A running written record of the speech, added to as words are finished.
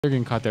They're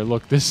getting caught there.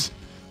 Look, this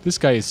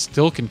guy is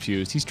still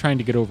confused. He's trying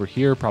to get over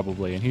here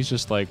probably, and he's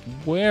just like,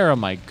 where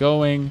am I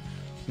going?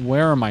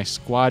 Where are my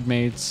squad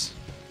mates?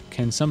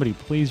 Can somebody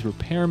please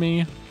repair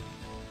me?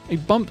 A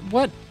bump,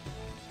 what?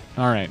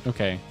 All right,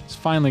 okay. It's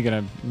finally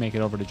gonna make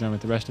it over to join with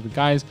the rest of the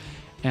guys.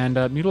 And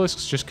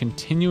Mutalisks just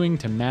continuing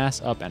to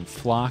mass up and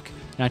flock.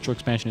 Natural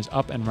expansion is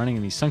up and running,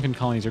 and these sunken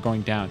colonies are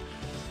going down.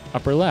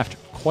 Upper left,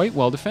 quite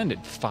well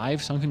defended.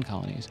 5 sunken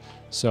colonies.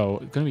 So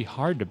it's going to be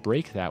hard to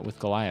break that with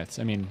Goliaths.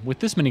 I mean, with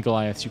this many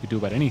Goliaths, you could do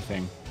about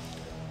anything.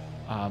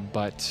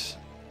 But,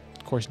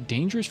 of course,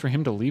 dangerous for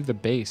him to leave the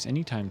base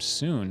anytime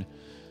soon.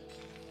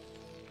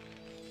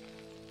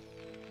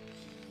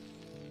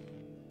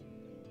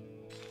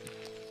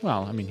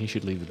 Well, I mean, he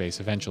should leave the base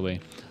eventually.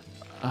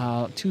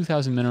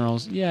 2,000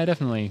 minerals. Yeah,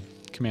 definitely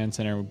command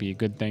center would be a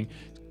good thing.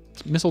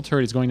 Missile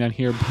turret is going down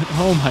here, but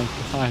oh my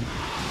god.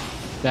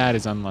 That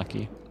is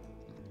unlucky.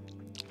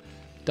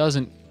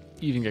 Doesn't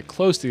even get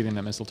close to getting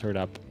that missile turret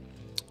up.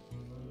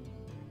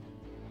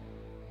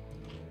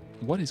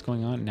 What is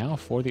going on now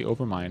for the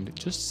Overmind?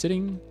 Just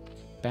sitting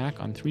back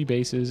on 3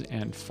 bases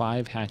and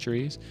 5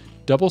 hatcheries.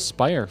 Double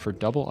spire for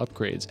double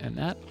upgrades. And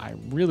that, I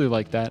really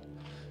like that,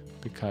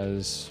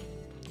 because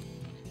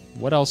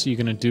what else are you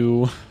going to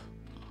do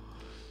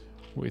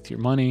with your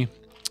money?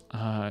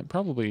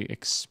 Probably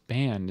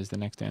expand is the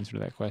next answer to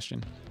that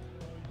question.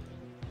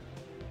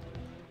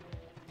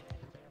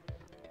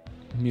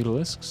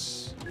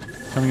 Mutalisks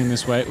coming in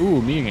this way.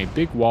 Ooh, meeting a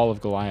big wall of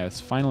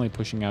Goliaths. Finally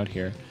pushing out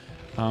here.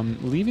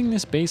 Leaving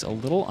this base a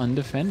little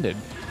undefended.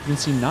 You can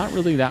see not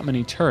really that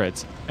many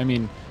turrets. I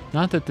mean,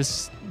 not that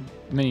this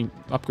many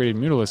upgraded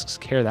Mutalisks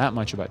care that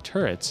much about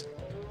turrets.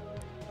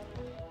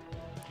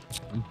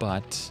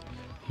 But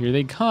here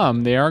they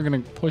come. They are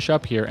going to push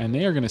up here, and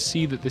they are going to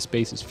see that this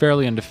base is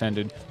fairly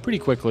undefended pretty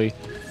quickly.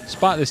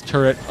 Spot this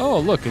turret. Oh,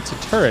 look, it's a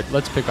turret.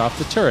 Let's pick off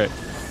the turret.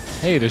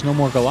 Hey, there's no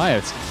more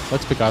Goliaths.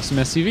 Let's pick off some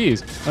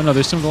SCVs. Oh no,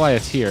 there's some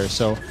Goliaths here,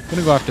 so I'm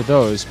gonna go after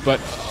those.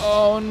 But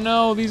oh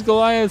no, these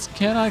Goliaths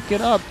cannot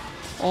get up.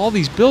 All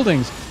these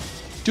buildings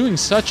doing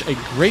such a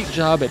great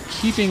job at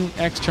keeping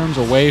Xtermz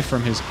away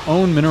from his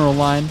own mineral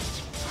line.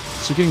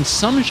 So getting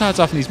some shots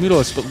off in these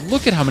Mutalisks, but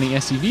look at how many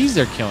SCVs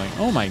they're killing.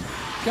 Oh my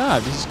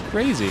god, this is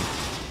crazy.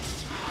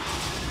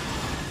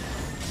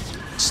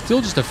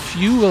 Still just a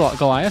few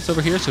Goliaths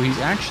over here, so he's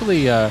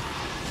actually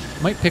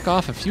might pick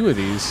off a few of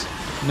these.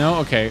 No,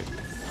 okay.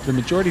 The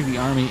majority of the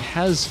army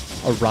has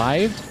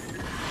arrived,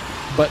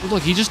 but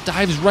look, he just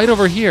dives right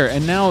over here,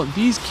 and now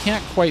these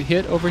can't quite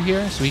hit over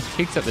here, so he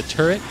takes out the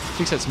turret,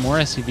 takes out some more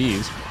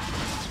SCVs,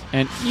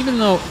 and even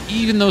though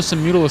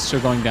some Mutalisks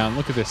are going down,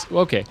 look at this.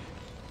 Okay,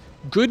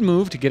 good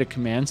move to get a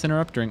command center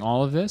up during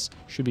all of this.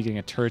 Should be getting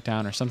a turret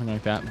down or something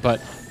like that,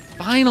 but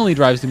finally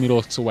drives the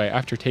Mutalisks away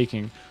after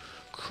taking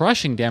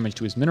crushing damage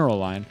to his mineral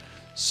line.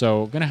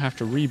 So going to have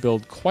to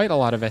rebuild quite a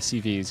lot of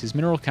SCVs. His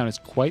mineral count is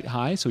quite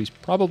high, so he's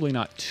probably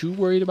not too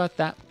worried about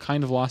that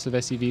kind of loss of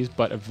SCVs,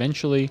 but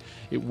eventually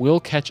it will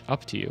catch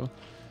up to you.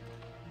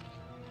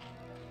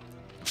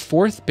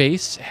 4th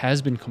base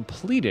has been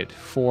completed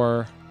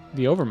for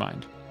the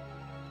Overmind.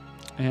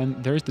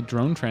 And there's the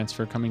drone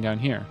transfer coming down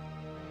here.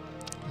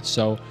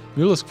 So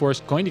Mutalisk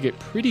Force going to get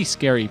pretty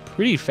scary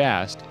pretty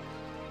fast.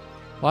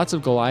 Lots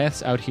of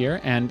Goliaths out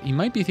here, and he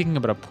might be thinking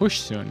about a push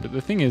soon, but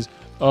the thing is,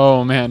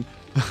 oh man,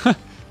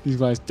 these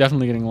guys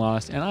definitely getting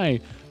lost, and I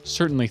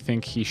certainly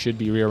think he should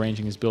be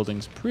rearranging his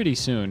buildings pretty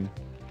soon.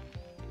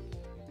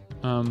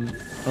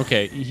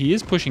 Okay, he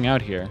is pushing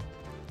out here,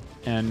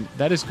 and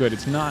that is good.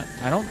 It's not,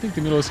 I don't think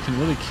the Mutalisks can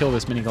really kill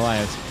this many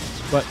Goliaths,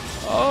 but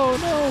oh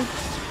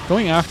no,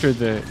 going after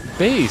the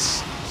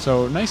base.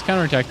 So nice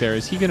counterattack there.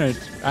 Is he going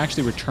to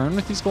actually return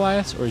with these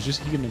Goliaths, or is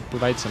he going to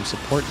provide some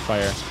support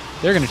fire?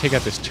 They're going to take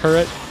out this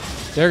turret.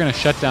 They're going to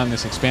shut down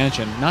this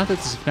expansion. Not that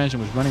this expansion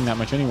was running that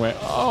much anyway.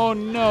 Oh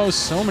no,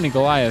 so many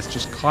Goliaths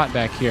just caught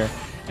back here.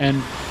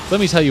 And let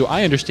me tell you,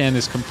 I understand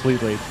this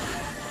completely.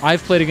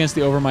 I've played against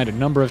the Overmind a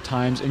number of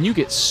times, and you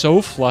get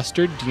so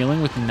flustered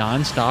dealing with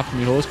non-stop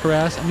Mutalisk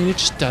harass. I mean, it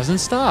just doesn't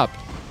stop.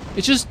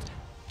 It just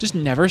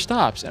never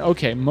stops.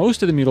 Okay,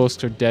 most of the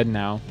Mutalisks are dead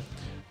now.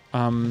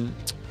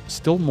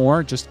 Still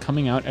more just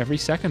coming out every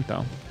second,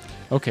 though.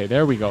 Okay,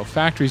 there we go.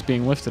 Factories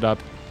being lifted up.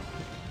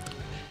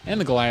 And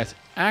the Goliath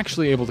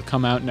actually able to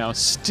come out now,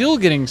 still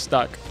getting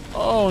stuck.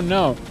 Oh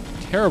no,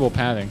 terrible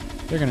pathing.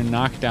 They're going to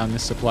knock down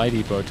this supply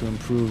depot to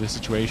improve the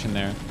situation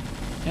there.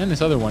 And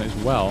this other one as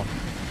well.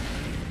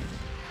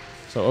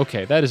 So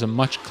okay, that is a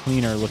much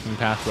cleaner looking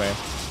pathway.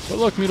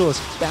 But look,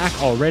 Mutalisk back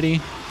already,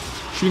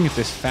 shooting at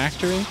this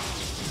factory.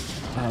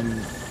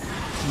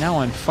 Now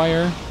on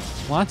fire.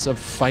 Lots of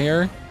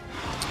fire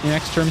in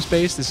Xtermz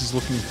base. This is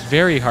looking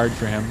very hard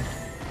for him.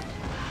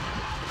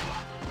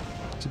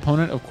 His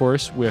opponent, of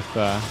course, with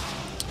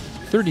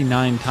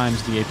 39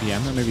 times the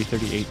APM, or maybe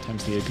 38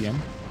 times the APM.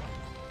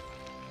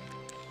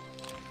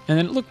 And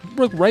then look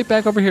right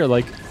back over here,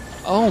 like,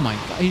 oh my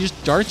god, he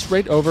just darts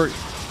right over,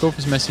 go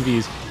for some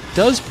SCVs.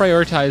 Does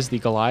prioritize the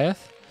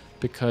Goliath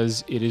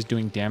because it is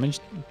doing damage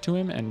to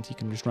him and he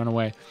can just run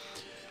away.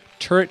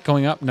 Turret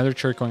going up, another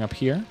turret going up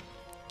here.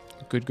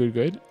 Good, good,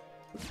 good.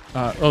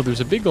 Oh,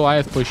 there's a big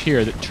Goliath push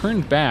here that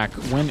turned back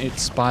when it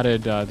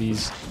spotted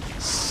these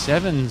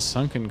 7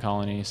 sunken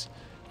colonies.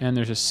 And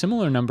there's a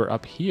similar number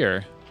up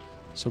here.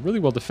 So really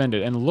well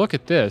defended. And look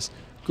at this.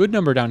 Good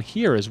number down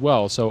here as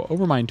well. So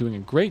Overmind doing a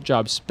great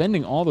job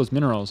spending all those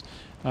minerals.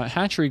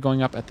 Hatchery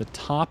going up at the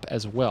top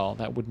as well.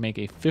 That would make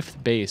a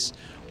 5th base.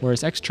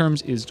 Whereas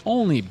Xtermz is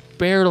only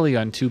barely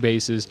on 2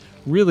 bases.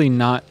 Really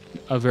not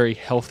a very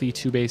healthy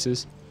 2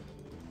 bases.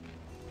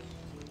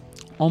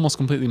 Almost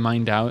completely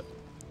mined out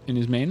in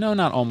his main. No,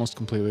 not almost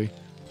completely.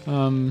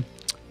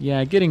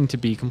 Yeah, getting to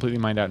be completely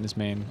mined out in his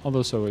main.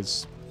 Although so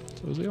is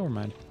the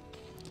Overmind.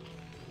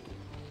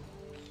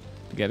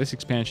 Yeah, this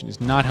expansion is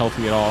not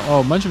healthy at all.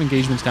 Oh, a bunch of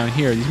engagements down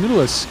here. These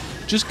Modulists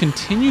just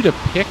continue to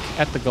pick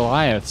at the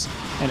Goliaths.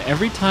 And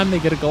every time they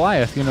get a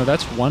Goliath, you know,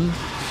 that's 1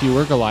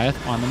 fewer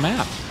Goliath on the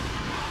map.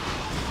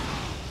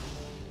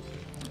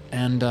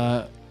 And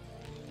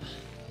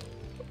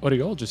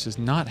Oriol just has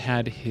not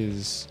had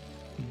his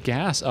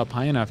gas up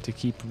high enough to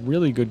keep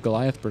really good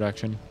Goliath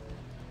production.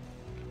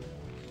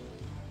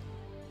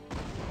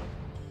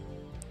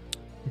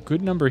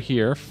 Good number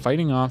here,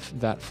 fighting off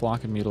that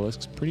flock of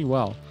Modulisks pretty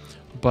well.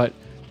 But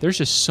there's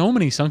just so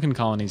many sunken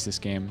colonies this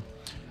game.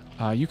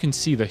 You can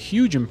see the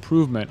huge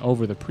improvement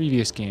over the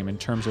previous game in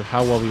terms of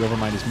how well the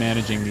Overmind is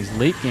managing these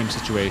late game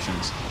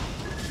situations.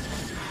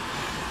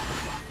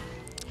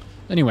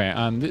 Anyway,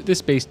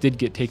 this base did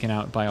get taken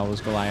out by all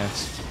those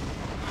Goliaths.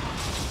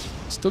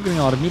 Still getting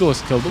a lot of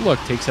Modulists killed, but look,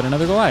 takes out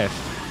another Goliath.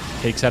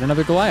 Takes out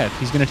another Goliath.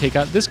 He's going to take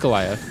out this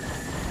Goliath.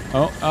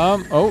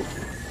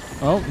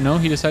 Oh, no,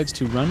 he decides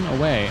to run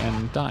away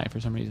and die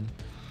for some reason.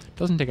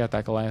 Doesn't take out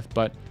that Goliath,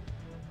 but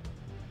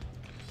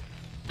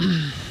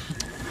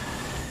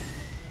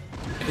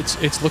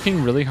it's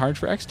looking really hard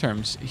for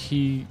Xtermz.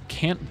 He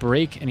can't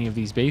break any of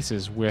these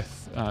bases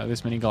with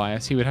this many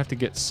Goliaths. He would have to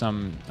get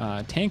some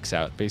tanks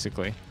out,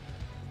 basically.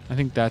 I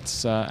think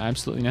that's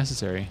absolutely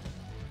necessary.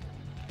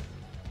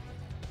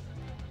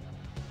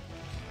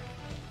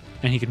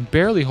 And he can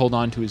barely hold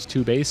on to his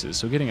 2 bases,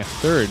 so getting a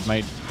 3rd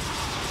might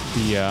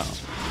be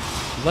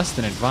less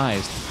than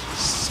advised.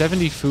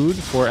 70 food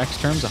for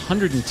Xtermz,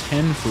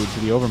 110 food for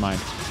the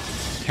Overmind.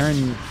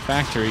 Terran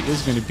Factory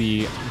is going to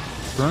be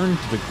burned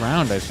to the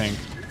ground, I think.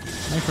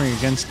 Snipering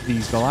against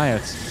these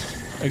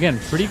Goliaths. Again,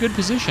 pretty good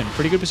position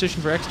for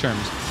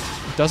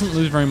Xtermz. Doesn't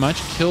lose very much,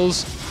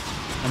 kills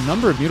a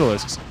number of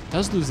Modulisks.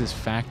 Does lose this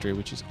factory,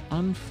 which is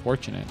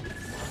unfortunate,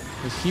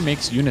 because he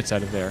makes units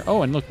out of there.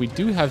 Oh, and look, we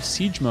do have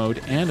siege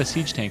mode and a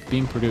siege tank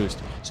being produced.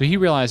 So he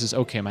realizes,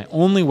 okay, my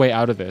only way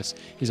out of this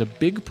is a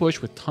big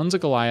push with tons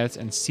of Goliaths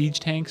and siege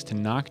tanks to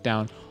knock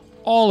down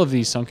all of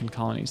these sunken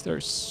colonies. There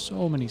are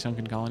so many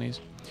sunken colonies.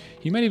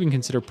 He might even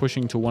consider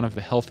pushing to one of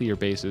the healthier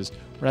bases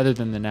rather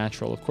than the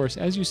natural. Of course,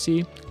 as you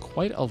see,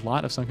 quite a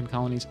lot of sunken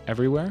colonies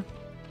everywhere.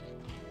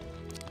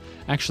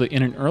 Actually,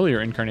 in an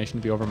earlier incarnation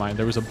of the Overmind,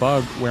 there was a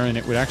bug wherein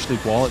it would actually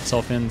wall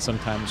itself in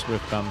sometimes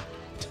with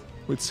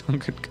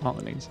sunken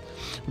colonies.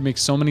 It would make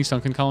so many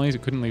sunken colonies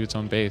it couldn't leave its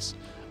own base.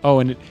 Oh,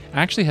 and it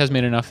actually has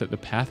made enough that the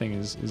pathing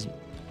is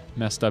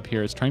messed up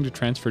here. It's trying to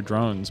transfer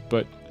drones,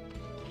 but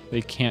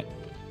they can't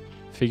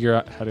figure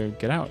out how to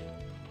get out.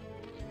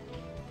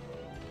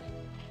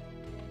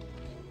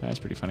 That's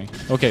pretty funny.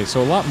 Okay,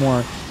 so a lot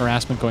more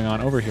harassment going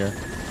on over here.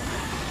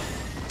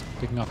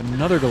 Picking off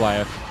another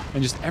Goliath.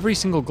 And just every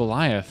single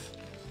Goliath.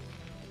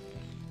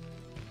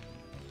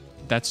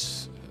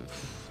 That's...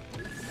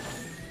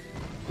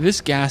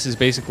 This gas is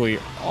basically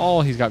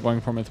all he's got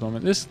going for him at the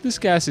moment. This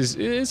gas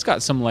it's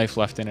got some life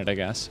left in it, I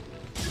guess.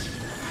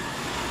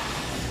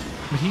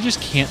 But he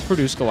just can't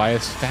produce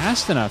Goliaths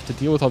fast enough to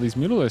deal with all these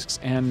Modulisks.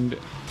 And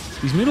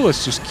these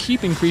Modulisks just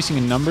keep increasing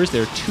in numbers.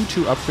 They're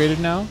 2-2 upgraded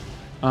now.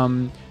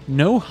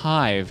 No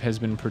hive has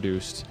been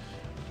produced,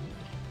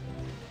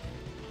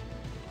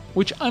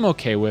 which I'm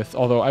okay with,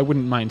 although I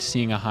wouldn't mind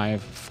seeing a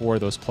hive for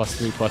those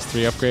 +3/+3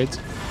 upgrades.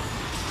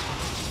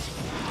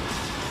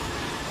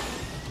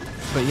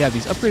 But yeah,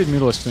 these upgraded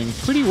Modulisks doing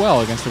pretty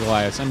well against the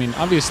Goliaths. I mean,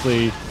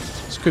 obviously,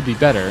 this could be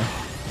better.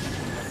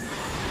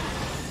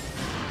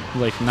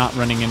 Like, not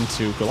running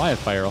into Goliath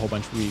fire a whole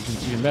bunch would be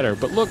even better.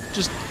 But look,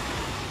 just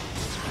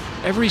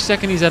every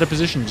second he's out of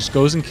position, just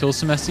goes and kills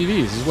some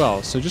SCVs as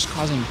well. So just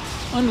causing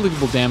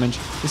unbelievable damage.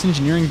 This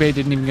engineering bay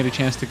didn't even get a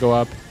chance to go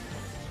up.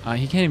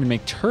 He can't even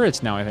make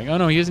turrets now, I think. Oh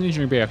no, he has an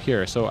engineering bay up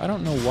here, so I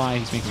don't know why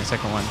he's making a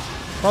second one.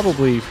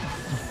 Probably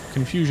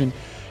confusion.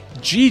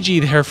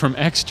 GG there from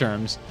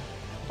Xtermz.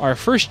 Our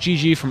first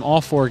GG from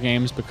all 4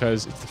 games,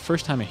 because it's the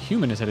first time a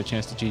human has had a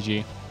chance to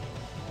GG.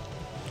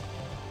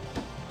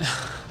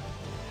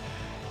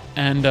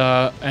 And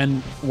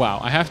wow,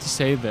 I have to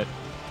say that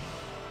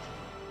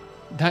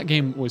that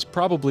game was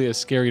probably as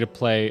scary to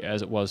play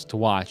as it was to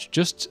watch.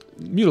 Just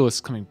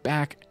Modulists coming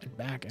back and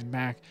back and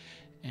back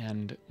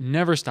and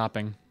never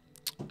stopping.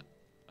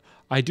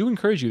 I do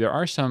encourage you, there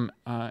are some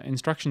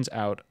instructions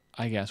out,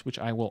 I guess, which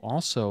I will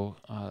also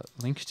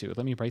link to.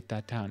 Let me write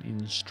that down,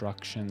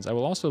 instructions. I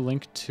will also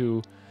link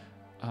to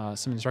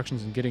some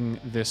instructions in getting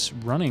this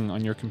running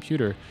on your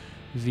computer.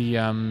 The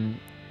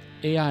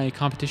AI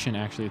competition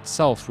actually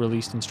itself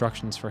released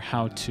instructions for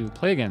how to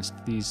play against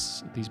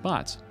these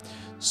bots.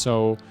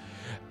 So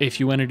if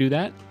you want to do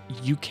that,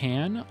 you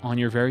can on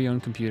your very own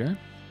computer.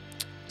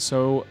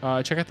 So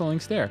check out the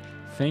links there.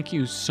 Thank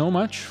you so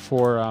much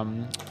for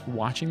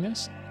watching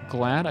this.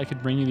 Glad I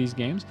could bring you these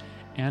games.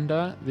 And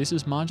this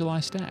is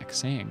modulistack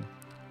saying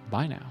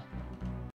bye now.